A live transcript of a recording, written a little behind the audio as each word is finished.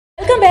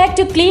Welcome back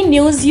to clean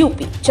news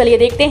UP. चलिए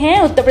देखते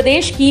हैं उत्तर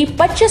प्रदेश की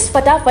 25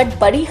 फटाफट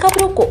बड़ी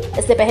खबरों को।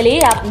 इससे पहले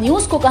आप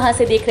न्यूज को कहां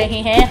से देख रहे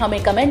हैं हमें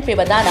कमेंट में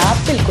बताना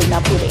बिल्कुल ना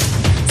भूलें।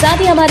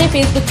 साथ ही हमारे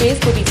फेसबुक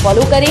पेज को भी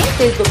फॉलो करें।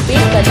 फेसबुक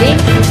पेज का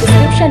लिंक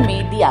डिस्क्रिप्शन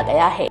में दिया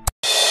गया है।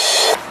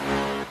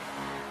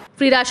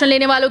 फ्री राशन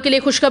लेने वालों के लिए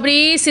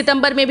खुशखबरी,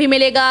 सितंबर में भी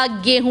मिलेगा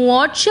गेहूं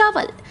और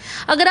चावल।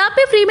 अगर आप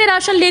भी फ्री में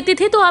राशन लेते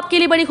थे तो आपके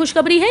लिए बड़ी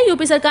खुशखबरी है।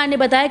 यूपी सरकार ने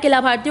बताया कि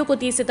लाभार्थियों को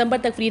 30 सितंबर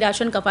तक फ्री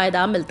राशन का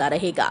फायदा मिलता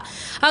रहेगा।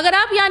 अगर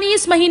आप यानी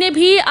इस महीने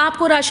भी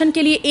आपको राशन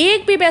के लिए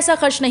एक भी पैसा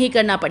खर्च नहीं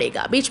करना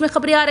पड़ेगा। बीच में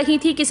खबरें आ रही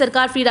थी कि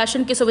सरकार फ्री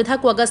राशन की सुविधा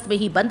को अगस्त में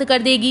ही बंद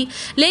कर देगी,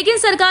 लेकिन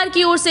सरकार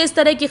की ओर से इस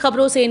तरह की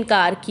खबरों से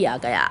इनकार किया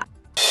गया।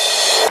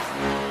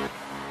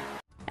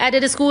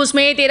 एडेड स्कूल्स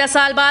में 13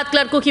 साल बाद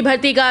क्लर्कों की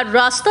भर्ती का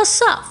रास्ता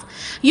साफ।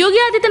 योगी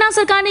आदित्यनाथ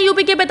सरकार ने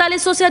यूपी के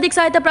 4500 से अधिक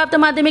सहायता प्राप्त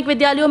माध्यमिक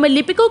विद्यालयों में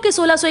लिपिकों के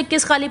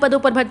 1621 खाली पदों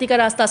पर भर्ती का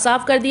रास्ता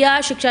साफ कर दिया।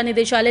 शिक्षा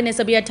निदेशालय ने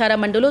सभी 18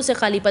 मंडलों से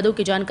खाली पदों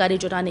की जानकारी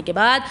जुटाने के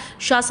बाद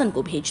शासन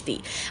को भेज दी।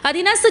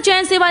 अधीनस्थ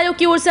चयन सेवा आयोग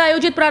की ओर से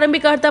आयोजित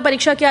प्रारंभिक अर्हता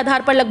परीक्षा के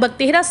आधार पर लगभग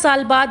 13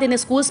 साल बाद इन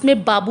स्कूल्स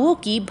में बाबुओं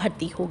की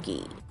भर्ती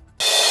होगी।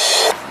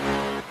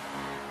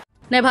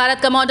 नए भारत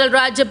का मॉडल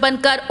राज्य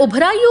बनकर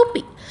उभरा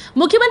यूपी।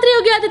 मुख्यमंत्री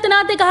योगी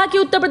आदित्यनाथ ने कहा कि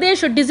उत्तर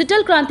प्रदेश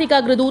डिजिटल क्रांति का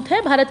अग्रदूत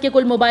है। भारत के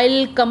कुल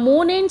मोबाइल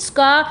कंपोनेंट्स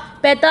का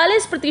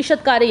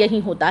 45% कार्य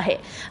यहीं होता है।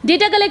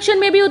 डेटा कलेक्शन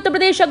में भी उत्तर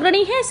प्रदेश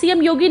अग्रणी है।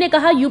 सीएम योगी ने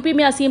कहा यूपी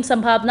में असीम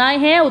संभावनाएं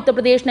हैं। उत्तर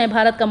प्रदेश नए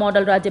भारत का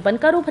मॉडल राज्य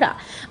बनकर उभरा।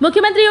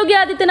 मुख्यमंत्री योगी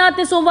आदित्यनाथ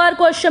ने सोमवार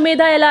को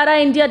अश्वमेधा एलारा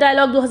इंडिया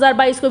डायलॉग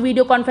 2022 को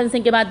वीडियो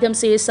कॉन्फ्रेंसिंग के माध्यम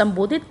से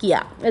संबोधित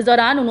किया। इस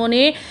दौरान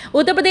उन्होंने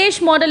Uttar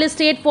Pradesh model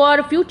state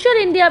for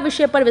future India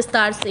विषय पर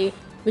विस्तार से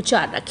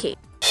विचार रखे।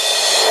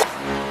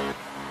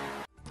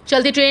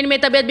 चलती ट्रेन में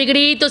तबीयत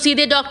बिगड़ी तो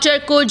सीधे डॉक्टर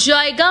को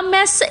जाएगा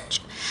मैसेज।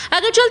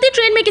 अगर चलती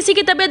ट्रेन में किसी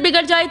की तबीयत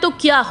बिगड़ जाए तो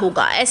क्या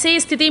होगा? ऐसे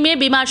स्थिति में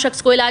बीमार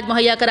शख्स को इलाज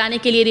मुहैया कराने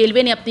के लिए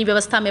रेलवे ने अपनी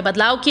व्यवस्था में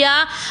बदलाव किया।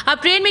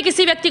 अब ट्रेन में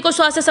किसी व्यक्ति को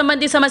स्वास्थ्य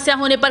संबंधी समस्या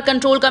होने पर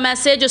कंट्रोल का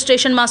मैसेज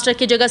स्टेशन मास्टर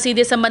की जगह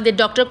सीधे संबंधित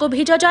डॉक्टर को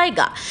भेजा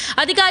जाएगा।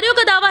 अधिकारियों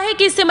का दावा है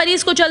कि इससे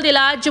मरीज को जल्द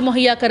इलाज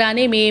मुहैया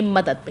कराने में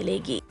मदद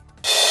मिलेगी।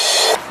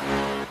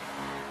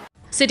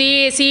 सिटी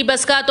एसी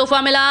बस का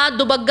तोहफा मिला,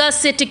 दुबग्गा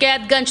से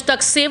टिकैतगंज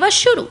तक सेवा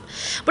शुरू।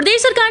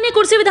 प्रदेश सरकार ने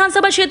कुर्सी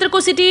विधानसभा क्षेत्र को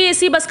सिटी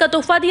एसी बस का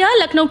तोहफा दिया।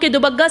 लखनऊ के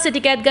दुबग्गा से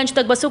टिकैतगंज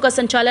तक बसों का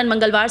संचालन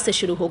मंगलवार से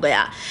शुरू हो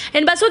गया।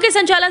 इन बसों के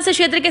संचालन से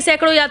क्षेत्र के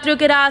सैकड़ों यात्रियों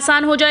की राह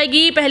आसान हो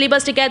जाएगी। पहली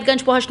बस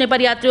टिकैतगंज पहुंचने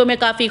पर यात्रियों में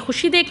काफी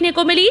खुशी देखने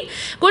को मिली।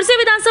 कुर्सी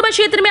विधानसभा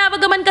क्षेत्र में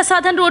आवागमन का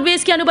साधन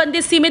रोडवेज की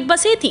अनुबंधित सीमित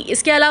बसें थी।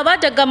 इसके अलावा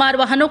डग्गामार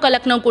वाहनों का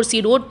लखनऊ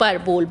कुर्सी रोड पर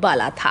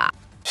बोलबाला था।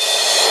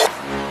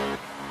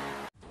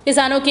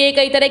 किसानों के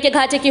कई तरह के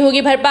घाटे की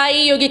होगी भरपाई।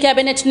 योगी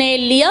कैबिनेट ने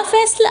लिया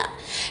फैसला।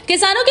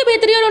 किसानों की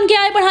बेहतरी और उनकी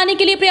आय बढ़ाने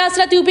के लिए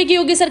प्रयासरत यूपी की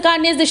योगी सरकार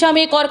ने इस दिशा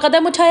में एक और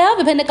कदम उठाया।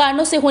 विभिन्न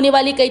कारणों से होने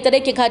वाली कई तरह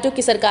के घाटों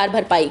की सरकार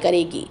भरपाई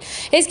करेगी।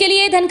 इसके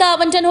लिए धन का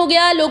आवंटन हो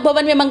गया। लोक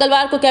भवन में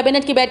मंगलवार को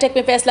कैबिनेट की बैठक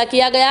में फैसला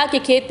किया गया कि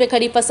खेत में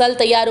खड़ी फसल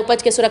तैयार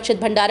उपज के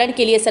सुरक्षित भंडारण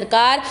के लिए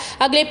सरकार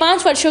अगले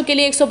 5 वर्षों के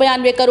लिए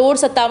 192 करोड़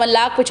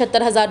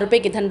 57,75,000 रुपए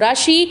की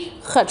धनराशि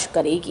खर्च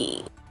करेगी।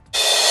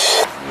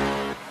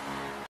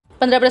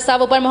 15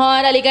 प्रस्तावों पर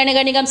मोहर। अलीगढ़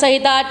नगर निगम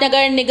सहित 8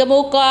 नगर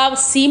निगमों का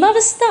सीमा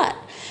विस्तार।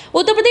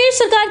 उत्तर प्रदेश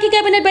सरकार की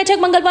कैबिनेट बैठक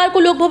मंगलवार को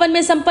लोक भवन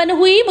में संपन्न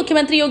हुई।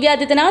 मुख्यमंत्री योगी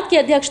आदित्यनाथ की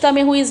अध्यक्षता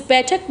में हुई इस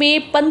बैठक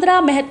में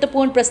 15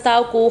 महत्वपूर्ण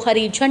प्रस्ताव को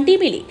हरी झंडी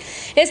मिली।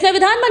 इसमें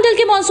विधानमंडल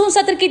के मानसून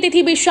सत्र की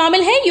तिथि भी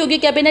शामिल है। योगी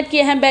कैबिनेट की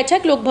अहम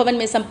बैठक लोक भवन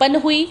में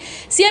संपन्न हुई।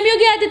 सीएम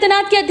योगी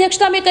आदित्यनाथ की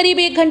अध्यक्षता में करीब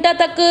 1 घंटा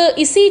तक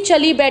इसी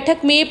चली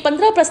बैठक में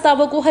 15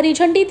 प्रस्तावों को हरी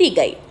झंडी दी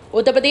गई।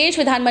 उत्तर प्रदेश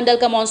विधानमंडल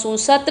का मानसून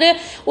सत्र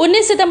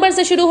 19 सितंबर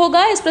से शुरू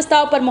होगा। इस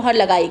प्रस्ताव पर मुहर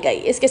लगाई गई।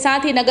 इसके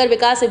साथ ही नगर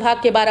विकास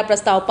विभाग के 12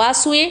 प्रस्ताव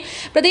पास हुए।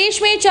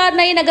 प्रदेश में 4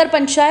 नई नगर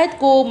पंचायत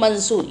को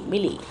मंजूरी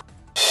मिली।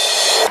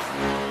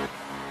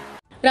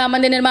 राम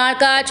मंदिर निर्माण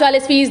का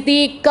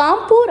 40% काम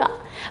पूरा।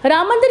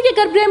 राम मंदिर के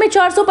गर्भगृह में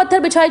 400 पत्थर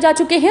बिछाए जा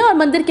चुके हैं और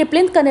मंदिर के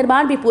प्लिंथ का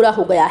निर्माण भी पूरा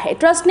हो गया है।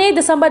 ट्रस्ट ने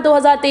दिसंबर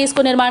 2023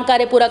 को निर्माण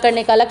कार्य पूरा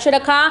करने का लक्ष्य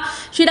रखा।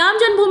 श्री राम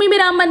जन्मभूमि में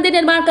राम मंदिर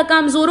निर्माण का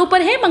काम जोरों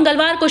पर है।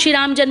 मंगलवार को श्री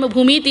राम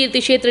जन्मभूमि तीर्थ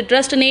क्षेत्र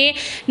ट्रस्ट ने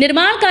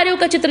निर्माण कार्यों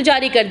का चित्र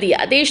जारी कर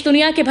दिया। देश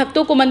दुनिया के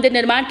भक्तों को मंदिर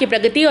निर्माण की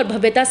प्रगति और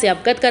भव्यता से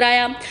अवगत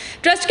कराया।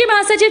 ट्रस्ट के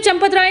महासचिव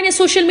चंपत राय ने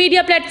सोशल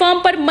मीडिया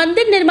प्लेटफॉर्म पर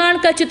मंदिर निर्माण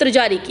का चित्र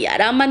जारी किया।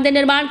 राम मंदिर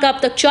निर्माण का अब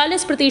तक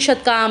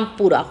 40% काम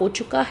पूरा हो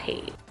चुका है।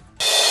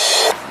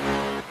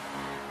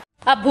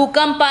 अब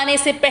भूकंप आने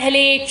से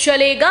पहले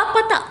चलेगा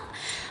पता।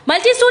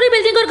 मल्टी स्टोरी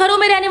बिल्डिंग और घरों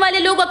में रहने वाले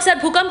लोग अक्सर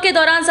भूकंप के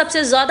दौरान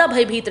सबसे ज्यादा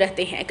भयभीत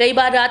रहते हैं। कई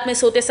बार रात में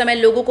सोते समय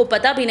लोगों को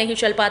पता भी नहीं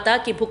चल पाता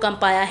कि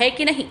भूकंप आया है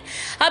कि नहीं।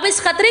 अब इस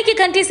खतरे की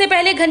घंटी से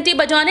पहले घंटी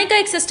बजाने का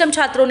एक सिस्टम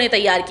छात्रों ने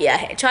तैयार किया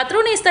है।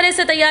 छात्रों ने इस तरह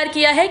से तैयार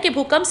किया है कि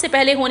भूकंप से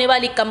पहले होने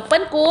वाली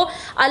कंपन को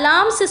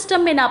अलार्म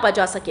सिस्टम में नापा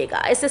जा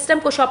सकेगा। इस सिस्टम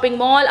को शॉपिंग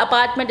मॉल,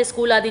 अपार्टमेंट,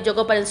 स्कूल आदि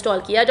जगहों पर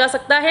इंस्टॉल किया जा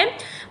सकता है।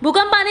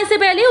 भूकंप आने से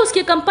पहले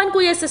उसके कंपन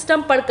को यह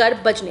सिस्टम पढ़कर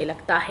बजने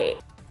लगता है।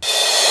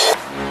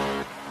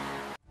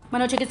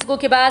 मनोचिकित्सकों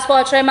के पास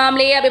पहुंच रहे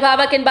मामले।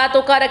 अभिभावक इन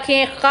बातों का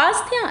रखें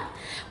खास ध्यान।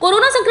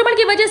 कोरोना संक्रमण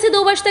की वजह से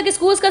 2 वर्ष तक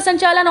स्कूल का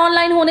संचालन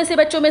ऑनलाइन होने से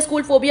बच्चों में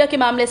स्कूल फोबिया के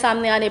मामले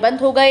सामने आने बंद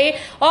हो गए।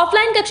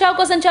 ऑफलाइन कक्षाओं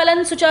का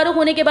संचालन सुचारू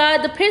होने के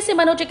बाद फिर से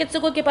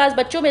मनोचिकित्सकों के पास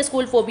बच्चों में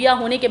स्कूल फोबिया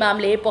होने के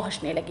मामले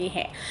पहुंचने लगे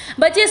हैं।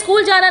 बच्चे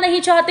स्कूल जाना नहीं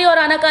चाहते और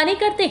आनाकानी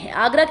करते हैं।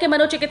 आगरा के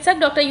मनोचिकित्सक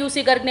डॉक्टर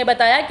यूसी गर्ग ने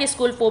बताया कि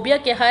स्कूल फोबिया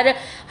के हर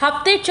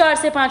हफ्ते 4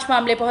 से 5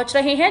 मामले पहुंच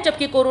रहे हैं,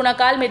 जबकि कोरोना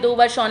काल में 2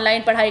 वर्ष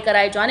ऑनलाइन पढ़ाई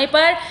कराए जाने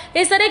पर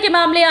इस तरह के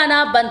मामले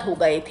आना बंद हो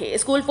गए थे।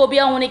 स्कूल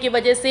फोबिया होने की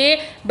वजह से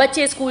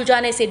बच्चे स्कूल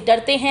जाने से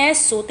डरते हैं,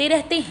 सोते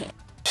रहते हैं।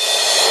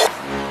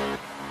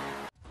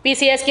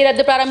 पीसीएस की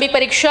रद्द प्रारंभिक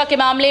परीक्षा के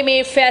मामले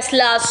में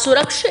फैसला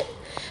सुरक्षित।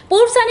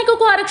 पूर्व सैनिकों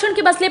को आरक्षण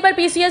के मसले पर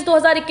पीसीएस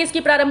 2021 की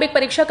प्रारंभिक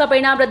परीक्षा का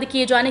परिणाम रद्द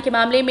किए जाने के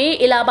मामले में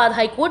इलाहाबाद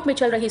हाईकोर्ट में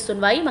चल रही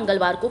सुनवाई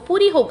मंगलवार को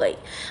पूरी हो गई।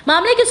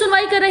 मामले की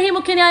सुनवाई कर रहे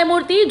मुख्य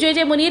न्यायमूर्ति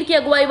जे मुनीर की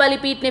अगुवाई वाली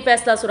पीठ ने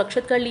फैसला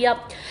सुरक्षित कर लिया।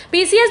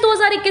 पीसीएस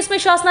 2021 में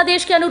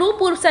शासनादेश के अनुरूप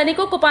पूर्व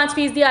सैनिकों को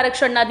 5%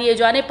 आरक्षण न दिए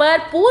जाने पर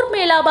पूर्व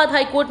में इलाहाबाद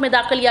हाईकोर्ट में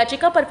दाखिल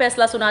याचिका पर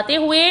फैसला सुनाते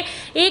हुए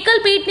एकल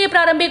पीठ ने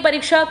प्रारंभिक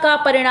परीक्षा का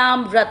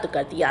परिणाम रद्द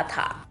कर दिया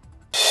था।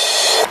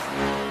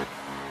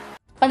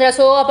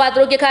 1500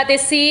 अपात्रों के खाते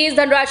सीज,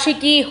 धनराशि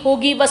की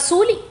होगी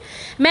वसूली।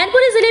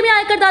 मैनपुरी जिले में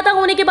आयकर दाता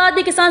होने के बाद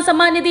भी किसान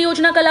सम्मान निधि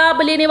योजना का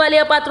लाभ लेने वाले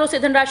अपात्रों से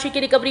धनराशि की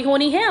रिकवरी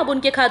होनी है। अब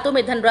उनके खातों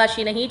में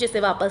धनराशि नहीं जिसे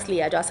वापस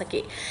लिया जा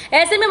सके।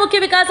 ऐसे में मुख्य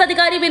विकास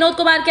अधिकारी विनोद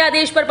कुमार के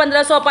आदेश पर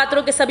 1500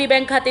 अपात्रों के सभी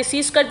बैंक खाते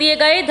सीज कर दिए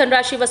गए।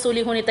 धनराशि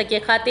वसूली होने तक ये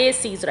खाते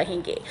सीज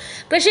रहेंगे।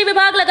 कृषि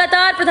विभाग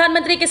लगातार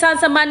प्रधानमंत्री किसान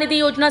सम्मान निधि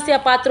योजना से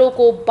अपात्रों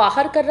को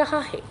बाहर कर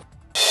रहा है।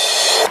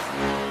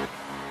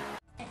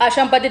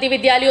 आश्रम पद्धति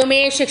विद्यालयों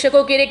में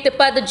शिक्षकों के रिक्त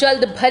पद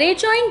जल्द भरे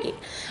जाएंगे।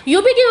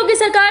 यूपी की योगी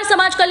सरकार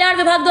समाज कल्याण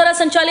विभाग द्वारा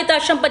संचालित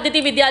आश्रम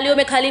पद्धति विद्यालयों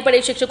में खाली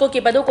पड़े शिक्षकों के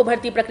पदों को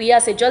भर्ती प्रक्रिया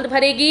से जल्द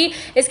भरेगी।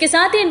 इसके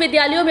साथ ही इन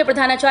विद्यालयों में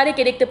प्रधानाचार्य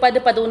के रिक्त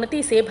पद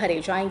पदोन्नति से भरे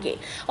जाएंगे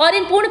और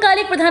इन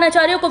पूर्णकालिक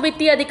प्रधानाचार्यों को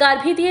वित्तीय अधिकार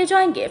भी दिए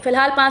जाएंगे।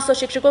 फिलहाल 500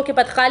 शिक्षकों के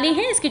पद खाली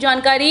हैं। इसकी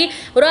जानकारी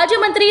राज्य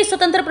मंत्री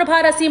स्वतंत्र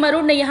प्रभार असीम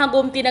अरुण ने यहां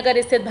गोमती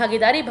नगर स्थित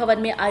भागीदारी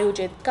भवन में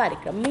आयोजित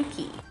कार्यक्रम में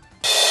की।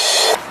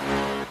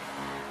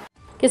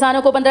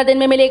 किसानों को 15 दिन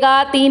में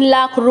मिलेगा 3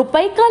 लाख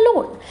रुपए का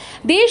लोन।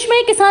 देश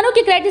में किसानों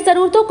की क्रेडिट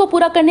जरूरतों को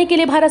पूरा करने के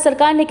लिए भारत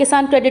सरकार ने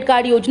किसान क्रेडिट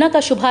कार्ड योजना का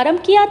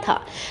शुभारंभ किया था।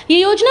 ये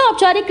योजना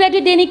औपचारिक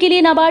क्रेडिट देने के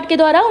लिए नाबार्ड के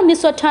द्वारा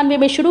 1998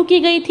 में शुरू की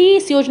गई थी।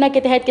 इस योजना के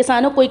तहत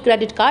किसानों को एक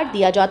क्रेडिट कार्ड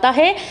दिया जाता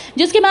है,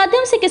 जिसके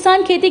माध्यम से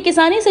किसान खेती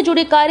किसानी से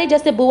जुड़े कार्य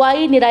जैसे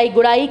बुआई, निराई,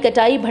 गुड़ाई,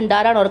 कटाई,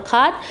 भंडारण और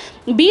खाद,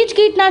 बीज,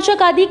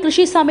 कीटनाशक आदि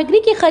कृषि सामग्री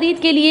की खरीद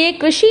के लिए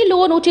कृषि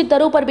लोन उचित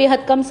दरों पर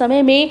बेहद कम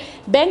समय में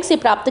बैंक से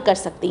प्राप्त कर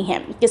सकती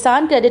हैं।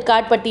 किसान क्रेडिट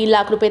कार्ड पर 3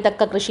 लाख रुपए तक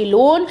का कृषि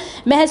लोन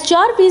महज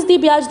 4%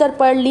 ब्याज दर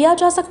पर लिया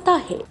जा सकता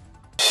है।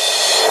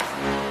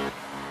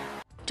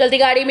 चलती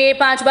गाड़ी में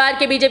 5 बार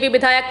के बीजेपी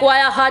विधायक को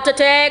आया हार्ट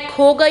अटैक,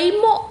 हो गई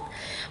मौत।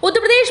 उत्तर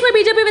प्रदेश में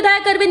बीजेपी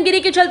विधायक अरविंद गिरी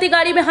की चलती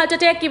गाड़ी में हार्ट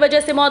अटैक की वजह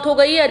से मौत हो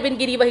गई। अरविंद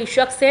गिरी वही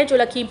शख्स हैं जो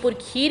लखीमपुर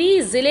खीरी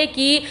जिले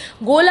की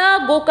गोला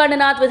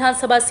गोकर्णनाथ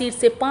विधानसभा सीट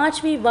से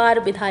 5वीं बार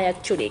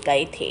विधायक चुने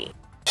गए थे।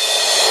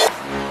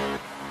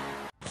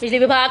 बिजली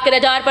विभाग के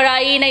रडार पर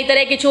आई नई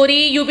तरह की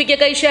चोरी। यूपी के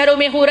कई शहरों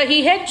में हो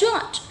रही है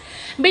जांच।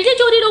 बिजली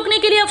चोरी रोकने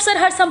के लिए अफसर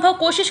हर संभव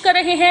कोशिश कर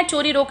रहे हैं।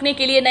 चोरी रोकने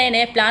के लिए नए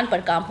नए प्लान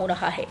पर काम हो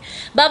रहा है।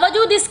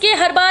 बावजूद इसके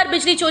हर बार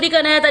बिजली चोरी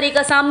का नया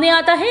तरीका सामने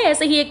आता है।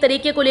 ऐसे ही एक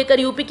तरीके को लेकर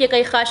यूपी के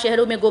कई खास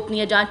शहरों में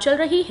गोपनीय जांच चल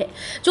रही है।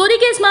 चोरी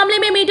के इस मामले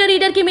में मीटर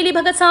रीडर की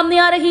मिलीभगत सामने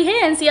आ रही है।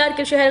 एनसीआर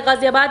के शहर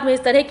गाजियाबाद में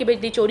इस तरह की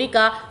बिजली चोरी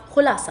का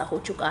खुलासा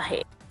हो चुका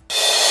है।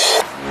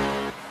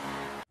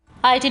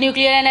 आईटी,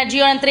 न्यूक्लियर एनर्जी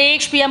और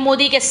अंतरिक्ष, पीएम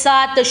मोदी के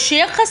साथ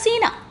शेख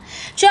हसीना।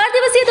 4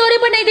 दिवसीय दौरे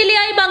पर नई दिल्ली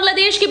आई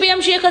बांग्लादेश की पीएम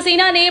शेख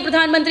हसीना ने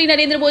प्रधानमंत्री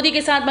नरेंद्र मोदी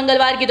के साथ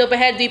मंगलवार की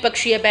दोपहर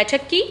द्विपक्षीय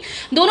बैठक की।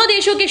 दोनों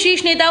देशों के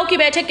शीर्ष नेताओं की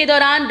बैठक के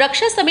दौरान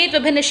रक्षा समेत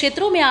विभिन्न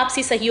क्षेत्रों में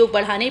आपसी सहयोग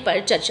बढ़ाने पर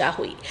चर्चा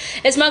हुई।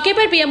 इस मौके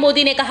पर पीएम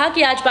मोदी ने कहा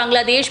कि आज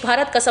बांग्लादेश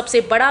भारत का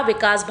सबसे बड़ा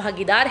विकास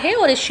भागीदार है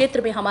और इस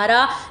क्षेत्र में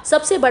हमारा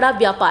सबसे बड़ा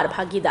व्यापार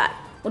भागीदार।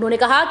 उन्होंने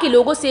कहा कि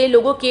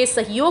लोगों के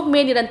सहयोग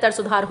में निरंतर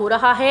सुधार हो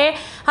रहा है।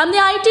 हमने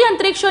आईटी,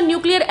 अंतरिक्ष और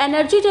न्यूक्लियर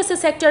एनर्जी जैसे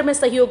सेक्टर में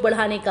सहयोग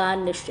बढ़ाने का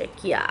निश्चय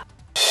किया।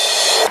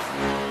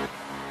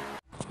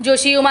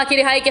 जोशी उमा की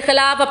रिहाई के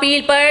खिलाफ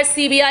अपील पर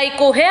सीबीआई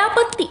को है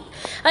आपत्ति।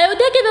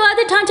 अयोध्या के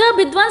विवादित ढांचा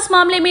विध्वंस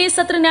मामले में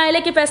सत्र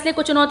न्यायालय के फैसले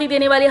को चुनौती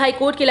देने वाली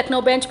हाईकोर्ट की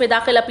लखनऊ बेंच में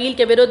दाखिल अपील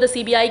के विरुद्ध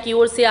सीबीआई की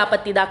ओर से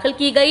आपत्ति दाखिल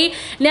की गई।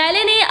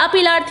 न्यायालय ने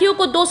अपीलार्थियों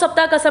को 2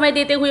 सप्ताह का समय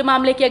देते हुए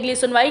मामले की अगली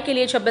सुनवाई के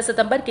लिए 26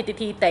 सितंबर की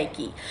तिथि तय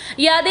की।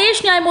 यह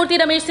आदेश न्यायमूर्ति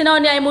रमेश सिन्हा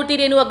और न्यायमूर्ति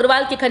रेणु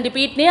अग्रवाल की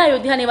खंडपीठ ने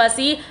अयोध्या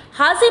निवासी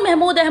हाजी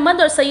महमूद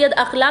अहमद और सैयद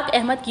अखलाक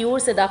अहमद की ओर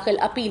से दाखिल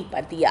अपील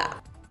पर दिया।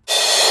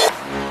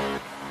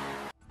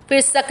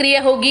 फिर सक्रिय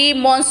होगी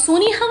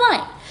मॉनसूनी हवाएं।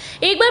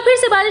 एक बार फिर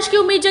से बारिश की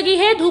उम्मीद जगी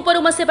है। धूप और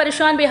उमस से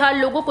परेशान बिहार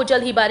लोगों को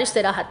जल्द ही बारिश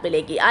से राहत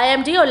मिलेगी।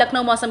 आईएमडी और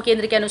लखनऊ मौसम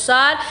केंद्र के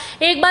अनुसार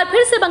एक बार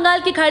फिर से बंगाल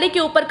की खाड़ी के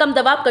ऊपर कम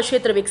दबाव का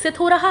क्षेत्र विकसित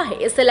हो रहा है।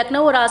 इससे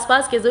लखनऊ और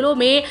आसपास के जिलों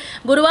में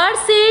गुरुवार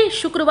से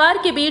शुक्रवार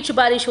के बीच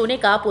बारिश होने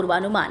का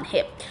पूर्वानुमान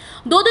है।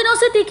 2 दिनों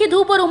से तीखी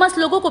धूप और उमस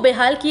लोगों को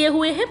बेहाल किए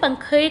हुए हैं।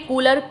 पंखे,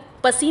 कूलर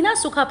पसीना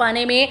सुखा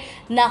पाने में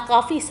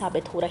नाकाफी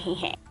साबित हो रहे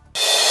हैं।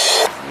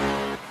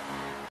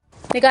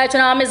 निकाय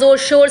चुनाव में जोर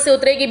शोर से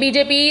उतरेगी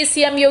बीजेपी,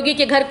 सीएम योगी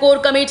के घर कोर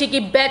कमेटी की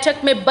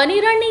बैठक में बनी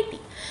रणनीति।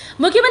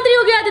 मुख्यमंत्री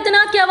योगी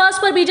आदित्यनाथ के आवास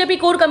पर बीजेपी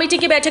कोर कमेटी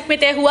की बैठक में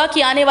तय हुआ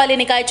कि आने वाले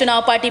निकाय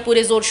चुनाव पार्टी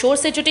पूरे जोर शोर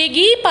से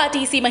जुटेगी। पार्टी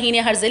इसी महीने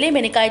हर जिले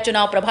में निकाय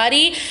चुनाव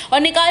प्रभारी और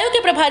निकायों के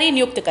प्रभारी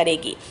नियुक्त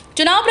करेगी।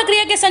 चुनाव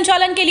प्रक्रिया के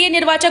संचालन के लिए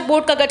निर्वाचक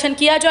बोर्ड का गठन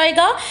किया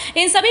जाएगा।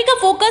 इन सभी का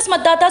फोकस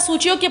मतदाता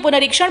सूचियों के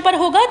पुनरीक्षण पर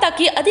होगा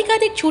ताकि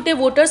अधिकाधिक छूटे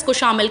वोटर्स को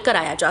शामिल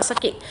कराया जा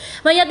सके।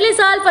 वहीं अगले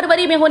साल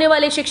फरवरी में होने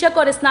वाले शिक्षक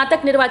और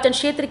स्नातक निर्वाचन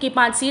क्षेत्र की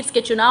 5 सीट्स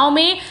के चुनाव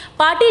में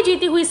पार्टी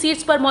जीती हुई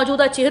सीट्स पर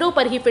मौजूदा चेहरों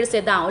पर ही फिर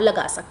से दांव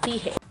लगा सकती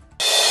है।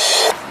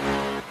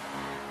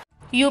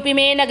 यूपी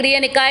में नगरीय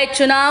निकाय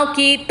चुनाव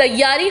की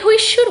तैयारी हुई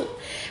शुरू।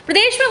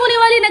 प्रदेश में होने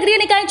वाले नगरीय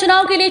निकाय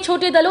चुनाव के लिए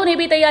छोटे दलों ने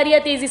भी तैयारियां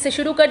तेजी से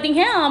शुरू कर दी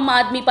हैं। आम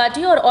आदमी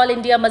पार्टी और ऑल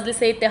इंडिया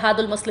मजलिस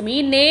इत्तेहादुल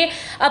मुस्लिमीन ने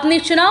अपनी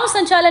चुनाव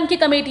संचालन की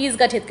कमेटीज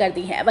गठित कर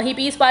दी हैं। वहीं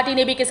पीस पार्टी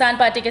ने भी किसान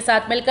पार्टी के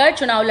साथ मिलकर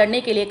चुनाव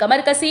लड़ने के लिए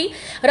कमर कसी।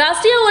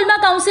 राष्ट्रीय उलमा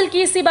काउंसिल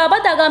की इसी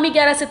बाबत आगामी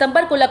 11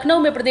 सितंबर को लखनऊ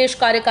में प्रदेश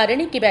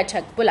कार्यकारिणी की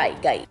बैठक बुलाई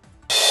गई।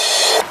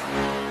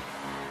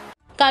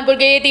 कानपुर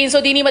के 300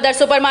 दीनी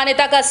मदरसों पर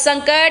मान्यता का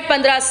संकट,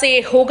 15 से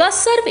होगा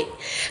सर्वे।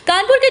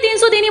 कानपुर के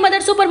 300 दीनी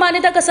मदरसों पर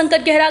मान्यता का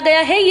संकट गहरा गया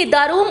है। ये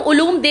दारूम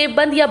उलूम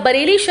देवबंद या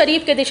बरेली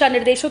शरीफ के दिशा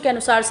निर्देशों के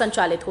अनुसार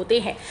संचालित होते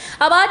हैं।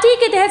 अब आरटीई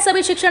के तहत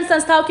सभी शिक्षण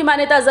संस्थाओं की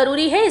मान्यता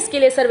जरूरी है। इसके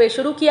लिए सर्वे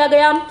शुरू किया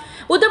गया।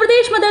 उत्तर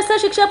प्रदेश मदरसा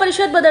शिक्षा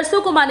परिषद मदरसों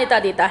को मान्यता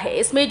देता है।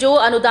 इसमें जो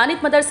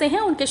अनुदानित मदरसे हैं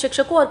उनके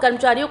शिक्षकों और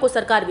कर्मचारियों को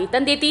सरकार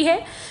वेतन देती है।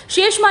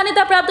 शेष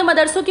मान्यता प्राप्त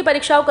मदरसों की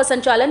परीक्षाओं का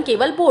संचालन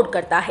केवल बोर्ड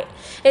करता है।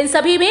 इन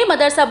सभी में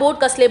मदरसा बोर्ड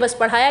का सिलेबस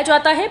पढ़ाया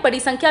जाता है। बड़ी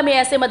संख्या में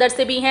ऐसे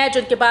मदरसे भी हैं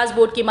जिनके पास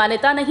बोर्ड की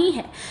मान्यता नहीं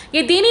है।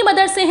 ये दीनी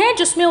मदरसे हैं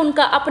जिसमें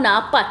उनका अपना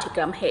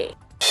पाठ्यक्रम है।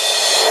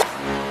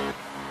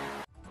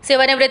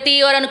 सेवानिवृत्ति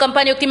और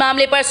अनुकंपा नियुक्ति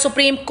मामले पर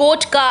सुप्रीम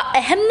कोर्ट का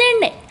अहम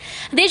निर्णय।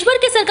 देश भर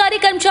के सरकारी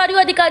कर्मचारियों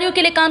अधिकारियों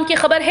के लिए काम की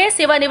खबर है।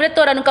 सेवानिवृत्त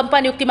और अनुकंपा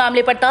नियुक्ति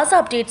मामले पर ताजा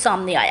अपडेट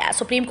सामने आया।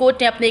 सुप्रीम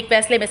कोर्ट ने अपने एक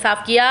फैसले में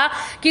साफ किया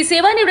कि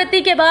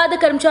सेवानिवृत्ति के बाद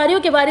कर्मचारियों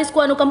के वारिस को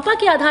अनुकंपा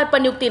के आधार पर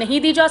नियुक्ति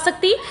नहीं दी जा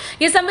सकती।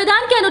 ये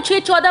संविधान के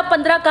अनुच्छेद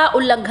 14-15 का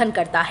उल्लंघन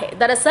करता है।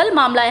 दरअसल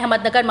मामला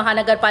अहमदनगर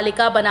महानगर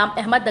पालिका बनाम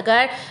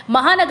अहमदनगर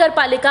महानगर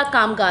पालिका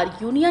कामगार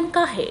यूनियन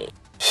का है।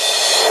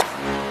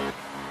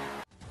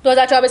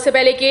 2024 से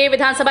पहले के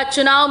विधानसभा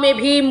चुनाव में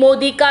भी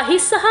मोदी का ही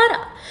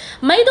सहारा।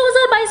 मई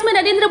 2022 में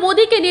नरेंद्र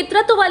मोदी के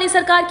नेतृत्व वाली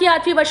सरकार की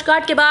 8वीं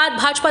वर्षगांठ के बाद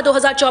भाजपा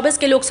 2024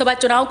 के लोकसभा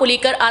चुनाव को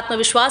लेकर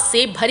आत्मविश्वास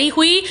से भरी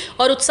हुई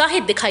और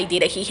उत्साहित दिखाई दे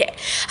रही है।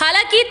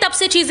 हालांकि तब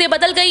से चीजें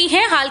बदल गई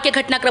हैं। हाल के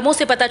घटनाक्रमों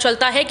से पता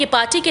चलता है कि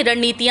पार्टी की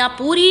रणनीतियां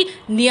पूरी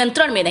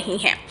नियंत्रण में नहीं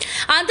हैं।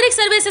 आंतरिक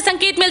सर्वे से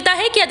संकेत मिलता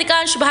है कि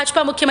अधिकांश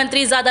भाजपा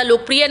मुख्यमंत्री ज्यादा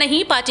लोकप्रिय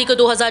नहीं। पार्टी को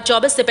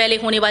 2024 से पहले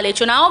होने वाले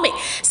चुनाव में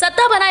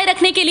सत्ता बनाए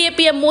रखने के लिए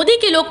पीएम मोदी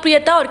की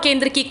लोकप्रियता और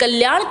केंद्र की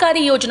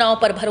कल्याणकारी योजनाओं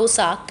पर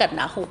भरोसा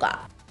करना होगा।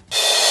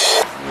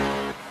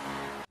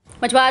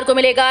 मझवार को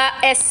मिलेगा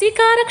एससी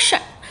का आरक्षण।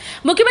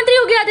 मुख्यमंत्री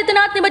योगी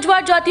आदित्यनाथ ने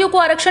मझवार जातियों को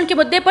आरक्षण के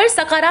मुद्दे पर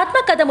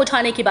सकारात्मक कदम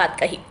उठाने की बात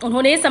कही।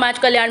 उन्होंने समाज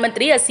कल्याण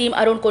मंत्री असीम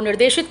अरुण को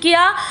निर्देशित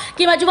किया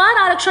कि मझवार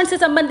आरक्षण से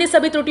संबंधित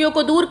सभी त्रुटियों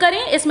को दूर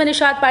करें। इसमें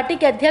निषाद पार्टी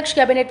के अध्यक्ष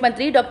कैबिनेट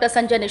मंत्री डॉक्टर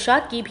संजय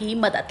निषाद की भी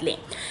मदद लें।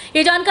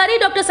 ये जानकारी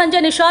डॉक्टर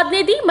संजय निषाद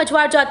ने दी।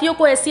 मझवार जातियों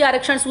को एससी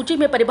आरक्षण सूची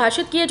में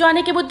परिभाषित किए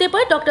जाने के मुद्दे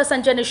पर डॉक्टर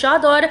संजय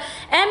निषाद और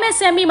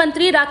एमएसएमई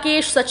मंत्री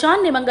राकेश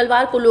सचान ने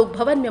मंगलवार को लोक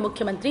भवन में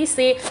मुख्यमंत्री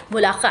से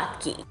मुलाकात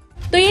की।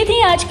 तो ये थी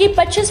आज की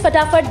 25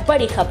 फटाफट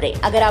बड़ी खबरें।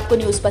 अगर आपको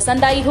न्यूज़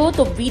पसंद आई हो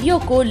तो वीडियो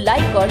को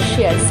लाइक और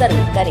शेयर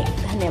जरूर करें।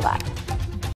 धन्यवाद।